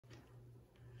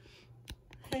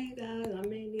Hey guys, I'm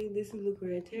Mandy. This is Luca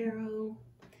and Tarot.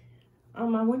 I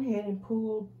went ahead and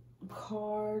pulled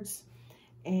cards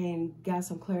and got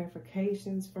some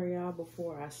clarifications for y'all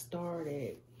before I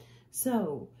started.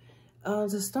 So,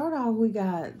 to start off, we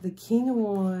got the King of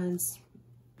Wands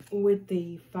with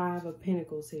the Five of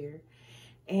Pentacles here.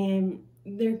 And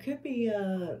there could be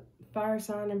a fire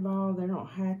sign involved. There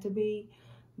don't have to be.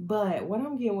 But what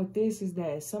I'm getting with this is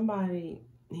that somebody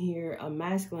here, a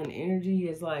masculine energy,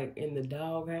 is like in the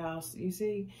doghouse. You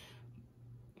see?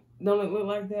 Don't it look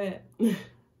like that?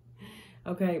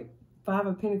 Okay, Five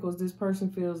of Pentacles, this person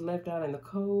feels left out in the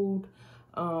cold.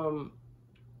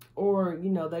 Or, you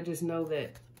know, they just know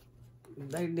that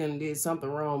they did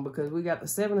something wrong, because we got the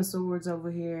Seven of Swords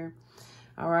over here.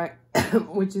 All right,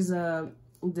 which is a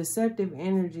deceptive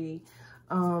energy.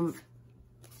 The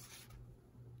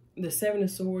Seven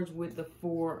of Swords with the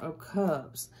Four of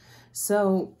Cups.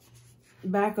 So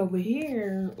back over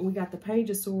here, we got the Page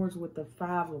of Swords with the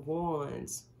Five of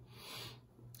Wands.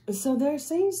 So there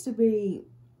seems to be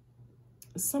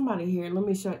somebody here. Let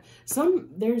me show you.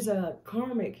 There's a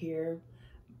Karmic here,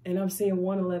 and I'm seeing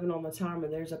 111 on the timer.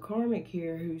 There's a Karmic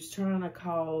here who's trying to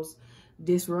cause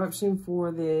disruption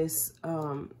for this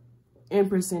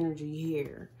Empress energy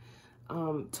here.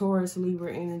 Taurus,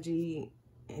 Libra energy,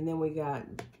 and then we got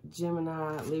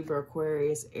Gemini, Libra,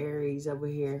 Aquarius, Aries over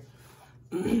here.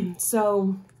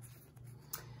 So,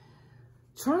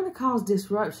 trying to cause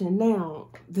disruption. Now,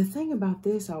 the thing about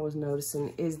this I was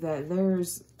noticing is that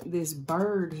there's this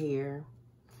bird here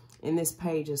in this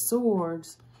Page of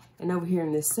Swords. And over here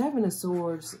in this Seven of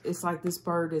Swords, it's like this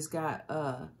bird has got,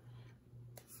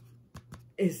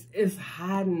 it's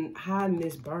hiding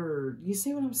this bird. You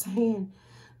see what I'm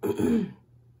saying?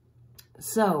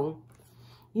 So,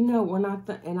 you know, when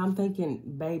I'm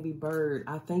thinking baby bird,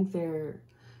 I think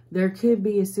there could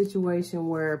be a situation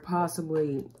where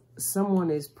possibly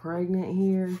someone is pregnant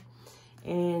here.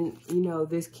 And, you know,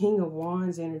 this King of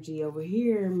Wands energy over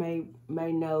here may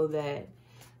know that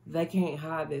they can't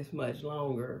hide this much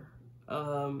longer.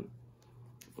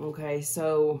 Okay,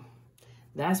 so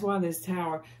that's why this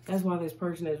tower, that's why this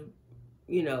person is,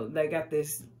 you know, they got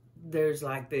this, there's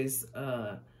like this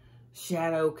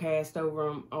shadow cast over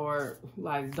them, or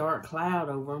like dark cloud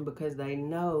over them, because they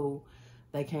know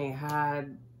they can't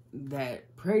hide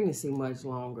that pregnancy much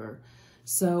longer.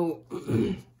 So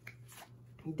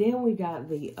then we got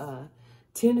the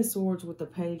Ten of Swords with the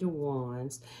Page of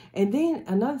Wands. And then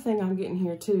another thing I'm getting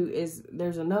here too is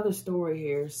there's another story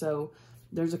here. So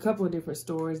there's a couple of different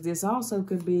stories. This also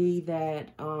could be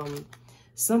that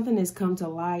something has come to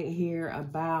light here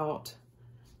about,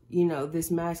 you know,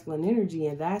 this masculine energy,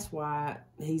 and that's why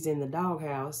he's in the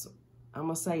doghouse. I'm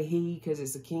going to say he because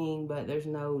it's a king, but there's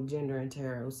no gender in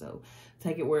tarot, so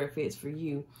take it where it fits for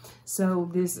you. So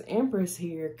this Empress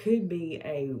here could be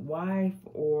a wife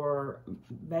or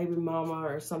baby mama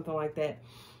or something like that.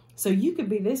 So you could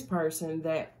be this person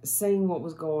that seen what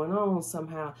was going on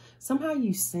somehow. Somehow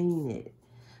you seen it.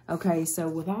 Okay, so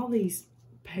with all these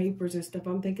papers and stuff,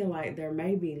 I'm thinking like there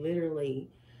may be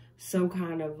literally some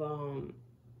kind of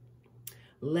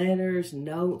letters,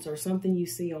 notes, or something you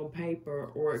see on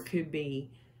paper, or it could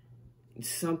be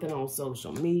something on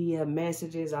social media,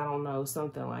 messages, I don't know,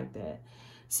 something like that.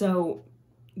 So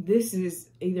this is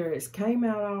either it's came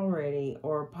out already,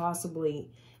 or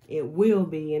possibly it will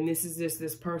be, and this is just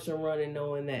this person running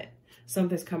knowing that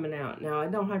something's coming out. Now,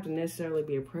 it don't have to necessarily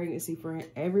be a pregnancy for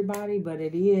everybody, but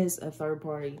it is a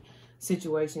third-party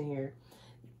situation here.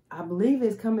 I believe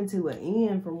it's coming to an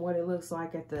end from what it looks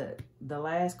like at the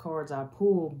last cards I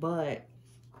pulled, but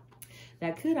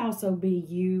that could also be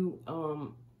you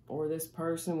or this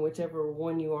person, whichever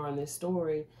one you are in this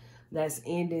story, that's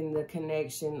ending the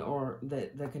connection, or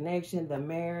the connection, the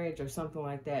marriage, or something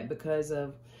like that because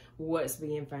of what's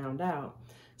being found out.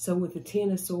 So with the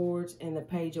Ten of Swords and the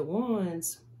Page of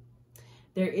Wands,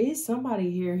 there is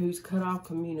somebody here who's cut off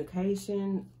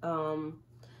communication.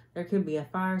 There could be a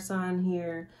fire sign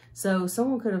here. So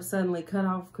someone could have suddenly cut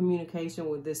off communication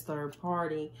with this third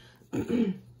party.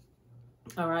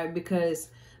 All right, because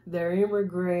they're in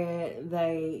regret.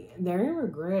 They're in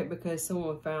regret because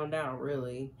someone found out,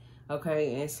 really.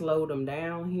 Okay, and slowed them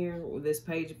down here with this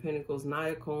Page of Pentacles,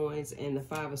 Knight of Coins, and the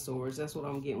Five of Swords. That's what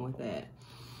I'm getting with that.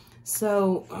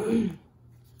 So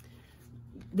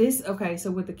okay,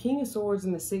 so with the King of Swords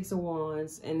and the Six of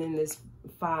Wands, and then this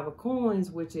Five of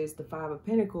Coins, which is the Five of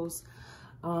Pentacles,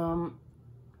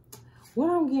 what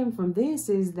I'm getting from this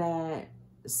is that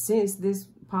since this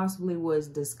possibly was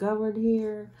discovered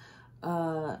here,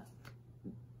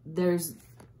 there's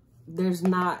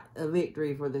not a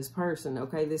victory for this person,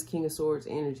 okay? This King of Swords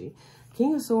energy.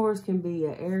 King of Swords can be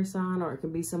an air sign, or it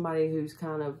can be somebody who's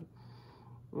kind of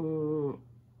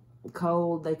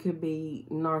cold. They could be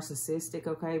narcissistic,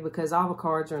 okay? Because all the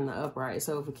cards are in the upright.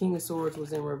 So if a King of Swords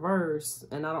was in reverse,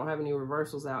 and I don't have any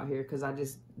reversals out here because I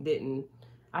just didn't.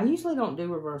 I usually don't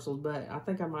do reversals, but I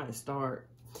think I might start.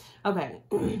 Okay,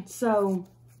 so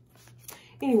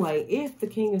anyway, if the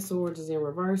King of Swords is in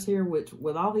reverse here, which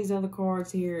with all these other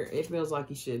cards here, it feels like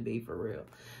he should be for real.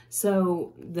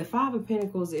 So the Five of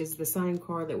Pentacles is the same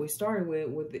card that we started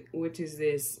with which is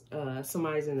this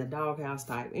somebody's in the doghouse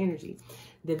type energy.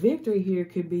 The victory here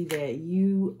could be that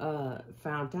you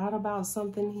found out about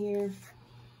something here.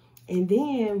 And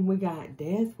then we got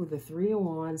Death with the Three of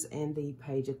Wands and the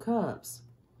Page of Cups.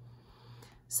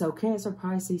 So Cancer,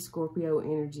 Pisces, Scorpio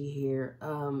energy here.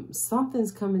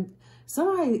 Something's coming.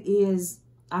 Somebody is,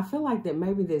 I feel like that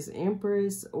maybe this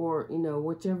Empress or, you know,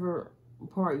 whichever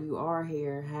part you are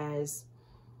here has,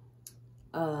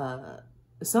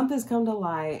 something's come to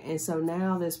light. And so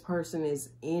now this person is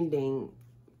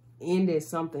ended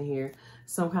something here.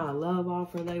 Some kind of love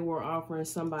offer they were offering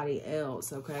somebody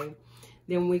else, okay?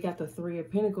 Then we got the Three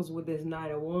of Pentacles with this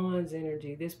Knight of Wands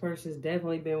energy. This person's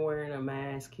definitely been wearing a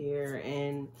mask here.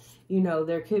 And, you know,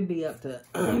 there could be up to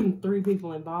 3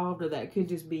 people involved, or that could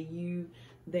just be you,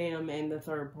 them, and the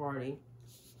third party.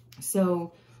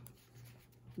 So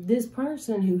this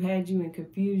person who had you in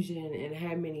confusion and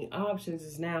had many options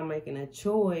is now making a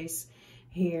choice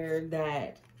here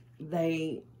that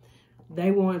they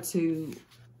want to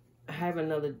have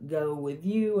another go with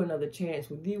you, another chance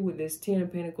with you, with this 10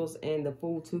 of Pentacles and the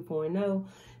Fool 2.0.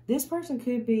 This person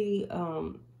could be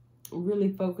really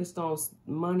focused on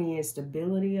money and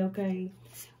stability, okay,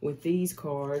 with these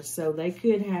cards. So they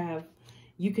could have,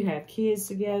 you could have kids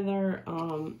together,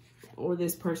 or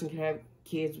this person could have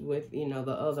kids with, you know,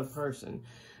 the other person.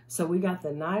 So we got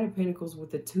the Knight of Pentacles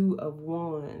with the Two of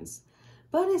Wands.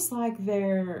 But it's like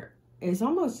it's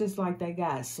almost just like they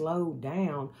got slowed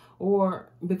down, or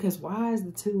because why is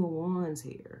the Two of Wands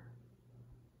here?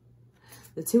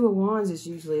 The Two of Wands is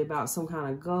usually about some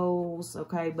kind of goals,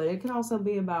 okay? But it can also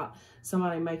be about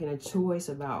somebody making a choice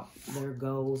about their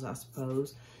goals, I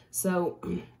suppose. So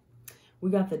we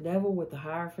got the Devil with the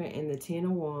Hierophant and the 10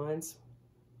 of Wands.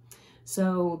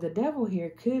 So the Devil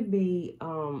here could be,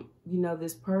 you know,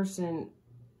 this person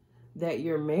that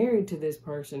you're married to, this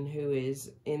person who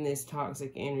is in this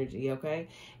toxic energy, okay?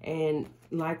 And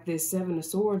like this Seven of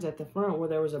Swords at the front where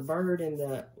there was a bird in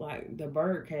the, like, the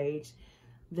bird cage,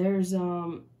 there's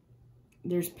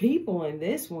people in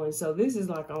this one. So this is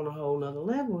like on a whole nother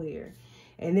level here.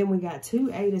 And then we got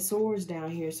 2 Eight of Swords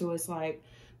down here. So it's like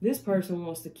this person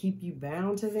wants to keep you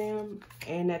bound to them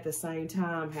and at the same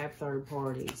time have third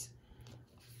parties.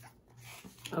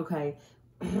 Okay.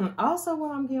 Also, what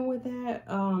I'm getting with that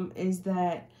is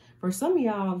that for some of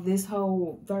y'all, this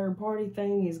whole third party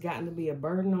thing has gotten to be a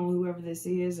burden on whoever this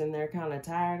is, and they're kind of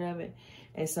tired of it.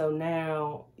 And so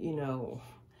now, you know,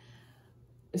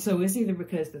 so it's either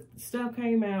because the stuff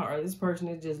came out, or this person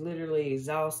is just literally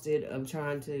exhausted of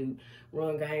trying to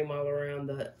run game all around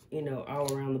the, you know,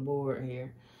 all around the board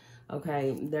here.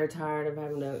 Okay, they're tired of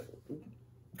having to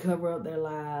cover up their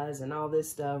lies and all this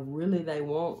stuff. Really,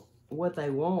 what they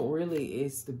want really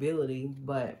is stability,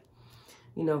 but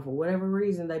you know, for whatever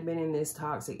reason they've been in this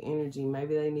toxic energy.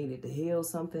 Maybe they needed to heal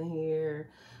something here.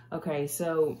 Okay,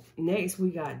 so next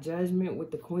we got Judgment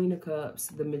with the Queen of Cups,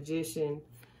 the Magician,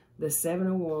 the Seven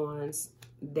of Wands,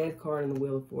 Death card, and the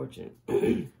Wheel of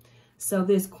Fortune. So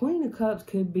this Queen of Cups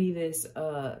could be this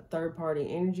third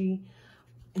party energy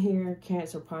here.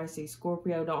 Cancer, Pisces,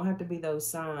 Scorpio, don't have to be those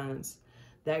signs.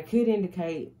 That could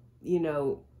indicate, you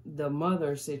know, the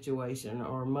mother situation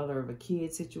or mother of a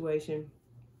kid situation.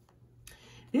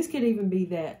 This could even be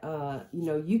that, you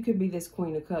know, you could be this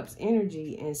Queen of Cups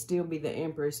energy and still be the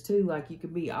Empress too. Like you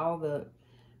could be all the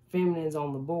feminines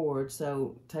on the board.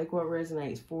 So take what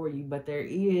resonates for you. But there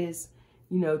is,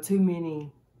 you know, too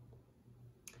many.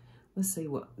 Let's see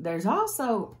what. There's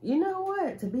also, you know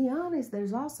what, to be honest,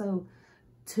 there's also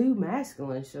 2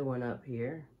 masculines showing up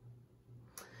here.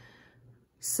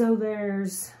 So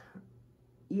there's,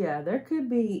 yeah, there could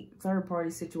be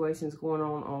third-party situations going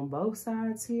on both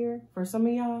sides here for some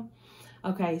of y'all.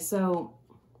 Okay, so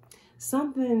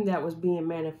something that was being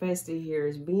manifested here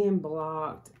is being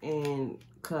blocked and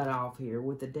cut off here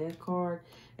with the Death card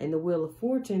and the Wheel of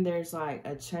Fortune. There's like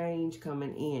a change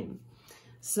coming in.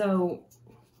 So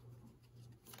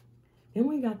then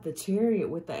we got the Chariot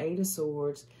with the 8 of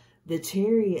Swords, the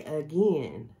Chariot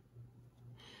again.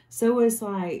 So it's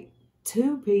like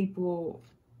 2 people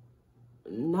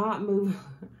not moving.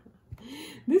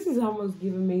 This is almost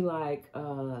giving me like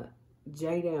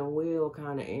Jada and Will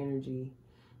kind of energy.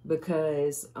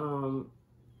 because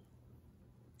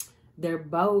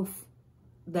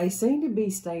they seem to be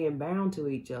staying bound to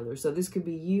each other. So this could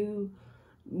be you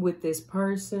with this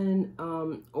person,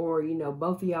 or, you know,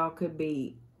 both of y'all could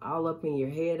be all up in your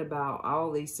head about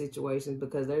all these situations,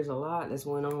 because there's a lot that's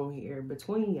went on here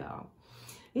between y'all.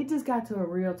 It just got to a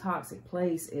real toxic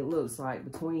place, it looks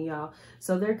like, between y'all.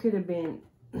 So there could have been,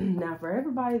 now for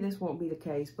everybody this won't be the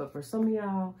case, but for some of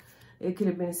y'all, it could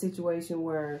have been a situation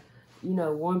where, you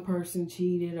know, one person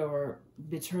cheated or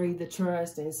betrayed the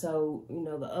trust. And so, you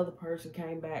know, the other person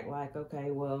came back like,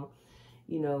 okay, well,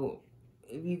 you know,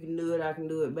 if you can do it, I can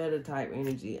do it better type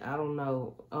energy. I don't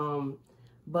know.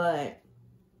 But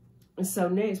so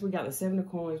next we got the 7 of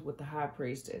Coins with the High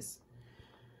Priestess.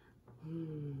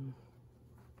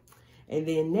 And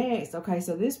then next, okay,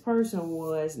 so this person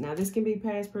was, now this can be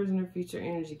past, present, or future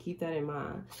energy. Keep that in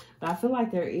mind. But I feel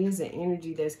like there is an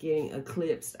energy that's getting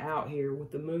eclipsed out here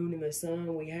with the moon and the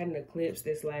sun. We had an eclipse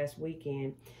this last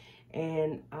weekend.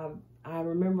 And I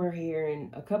remember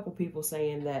hearing a couple people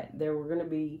saying that there were going to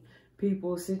be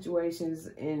people, situations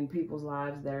in people's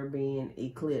lives that are being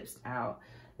eclipsed out.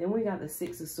 Then we got the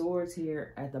 6 of Swords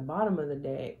here at the bottom of the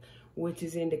deck, which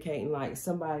is indicating like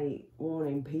somebody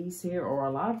wanting peace here, or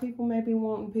a lot of people may be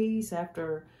wanting peace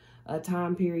after a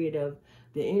time period of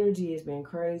the energy has been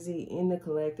crazy in the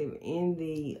collective, in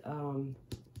the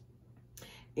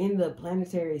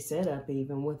planetary setup,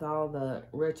 even with all the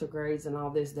retrogrades and all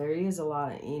this. There is a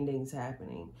lot of endings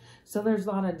happening. So there's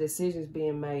a lot of decisions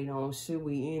being made on, should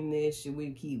we end this? Should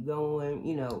we keep going?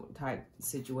 You know, type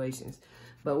situations.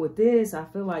 But with this, I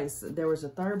feel like there was a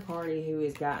third party who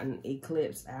has gotten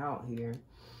eclipsed out here.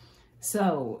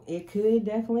 So it could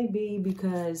definitely be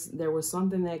because there was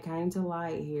something that came to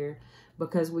light here,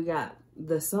 because we got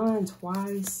the sun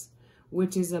twice,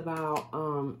 which is about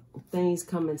things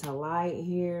coming to light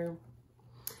here.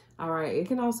 All right, it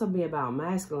can also be about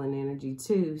masculine energy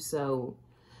too. So,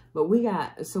 but we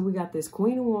got this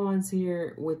Queen of Wands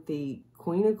here with the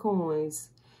Queen of Coins,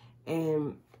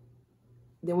 and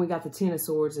then we got the 10 of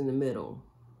Swords in the middle.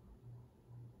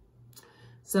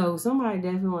 So somebody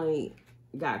definitely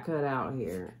got cut out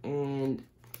here, and,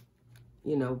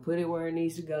 you know, put it where it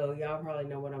needs to go. Y'all probably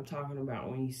know what I'm talking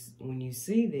about when you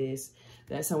see this,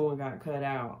 that someone got cut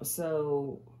out.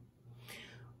 So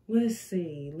let's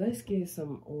see. Let's get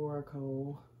some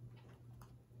oracle.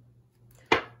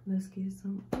 Let's get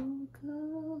some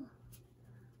oracle.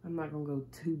 I'm not going to go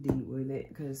too deep with it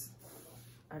because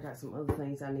I got some other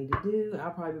things I need to do.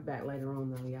 I'll probably be back later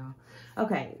on though, y'all.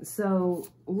 Okay, so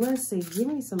let's see. Give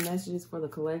me some messages for the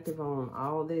collective on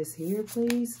all this here,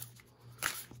 please.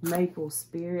 Maple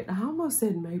spirit. I almost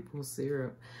said maple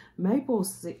syrup.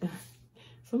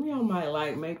 Some of y'all might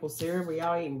like maple syrup. Are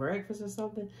y'all eating breakfast or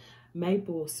something?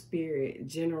 Maple spirit.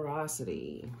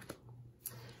 Generosity.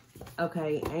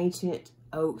 Okay, ancient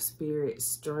oak spirit.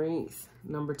 Strength.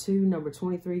 Number 2. Number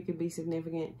 23 could be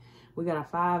significant. We got a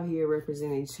 5 here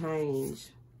representing change.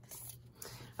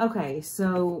 Okay,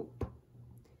 so,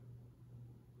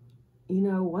 you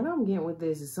know, what I'm getting with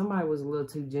this is somebody was a little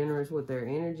too generous with their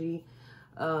energy.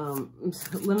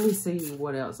 Let me see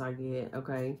what else I get,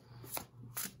 okay?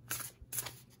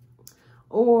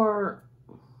 Or,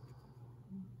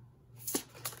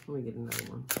 let me get another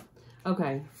one.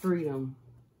 Okay, freedom.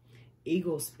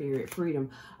 Eagle spirit, freedom.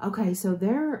 Okay, so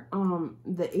there,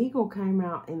 the eagle came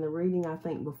out in the reading, I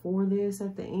think, before this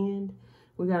at the end.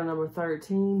 We got a number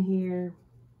 13 here.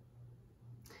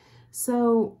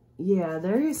 So, yeah,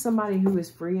 there is somebody who is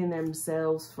freeing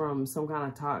themselves from some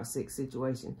kind of toxic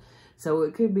situation. So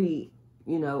it could be,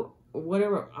 you know,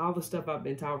 whatever, all the stuff I've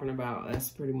been talking about, that's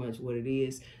pretty much what it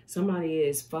is. Somebody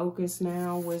is focused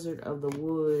now, Wizard of the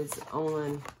Woods,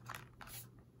 on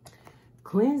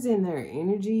cleansing their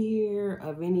energy here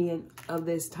of any of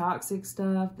this toxic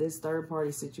stuff, this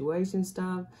third-party situation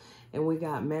stuff. And we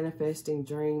got manifesting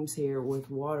dreams here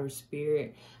with water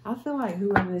spirit. I feel like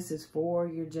whoever this is for,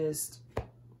 you're just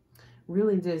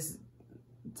really just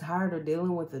tired of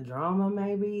dealing with the drama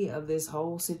maybe of this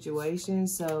whole situation.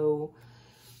 So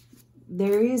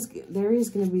there is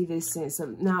going to be this sense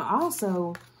of, now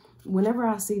also, whenever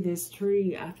I see this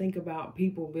tree, I think about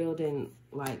people building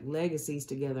like legacies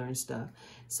together and stuff.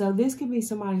 So this could be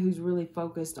somebody who's really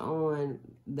focused on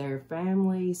their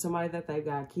family, somebody that they've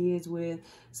got kids with,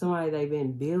 somebody they've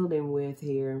been building with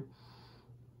here,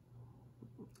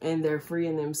 and they're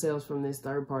freeing themselves from this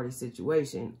third-party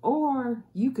situation. Or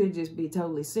you could just be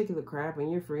totally sick of the crap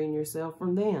and you're freeing yourself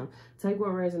from them. Take what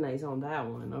resonates on that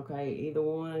one, okay? Either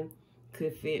one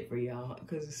could fit for y'all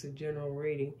because it's a general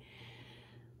reading.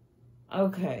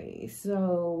 Okay,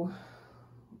 so,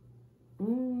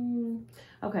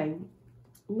 okay,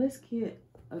 let's get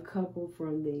a couple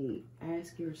from the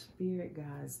Ask Your Spirit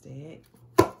Guides deck.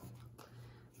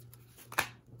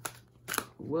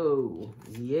 Whoa,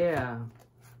 yeah.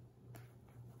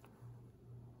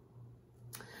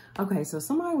 Okay, so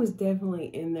somebody was definitely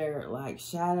in their like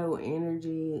shadow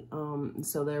energy.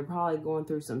 So they're probably going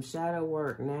through some shadow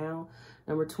work now.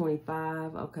 Number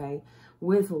 25, okay.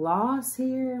 With loss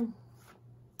here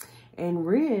and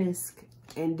risk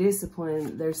and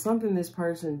discipline, there's something this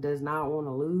person does not want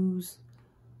to lose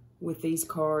with these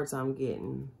cards I'm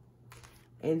getting.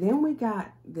 And then we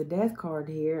got the Death card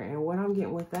here, and what I'm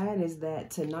getting with that is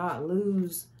that to not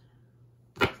lose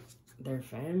their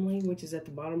family, which is at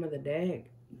the bottom of the deck,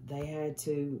 they had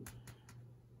to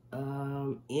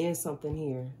end something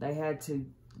here. They had to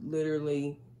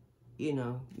literally, you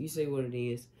know, you see what it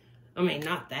is. I mean,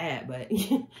 not that, but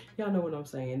y'all know what I'm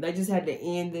saying. They just had to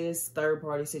end this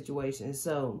third-party situation.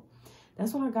 So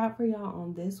that's what I got for y'all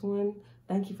on this one.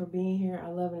 Thank you for being here. I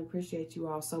love and appreciate you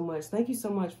all so much. Thank you so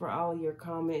much for all your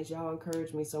comments. Y'all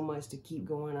encourage me so much to keep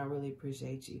going. I really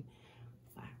appreciate you.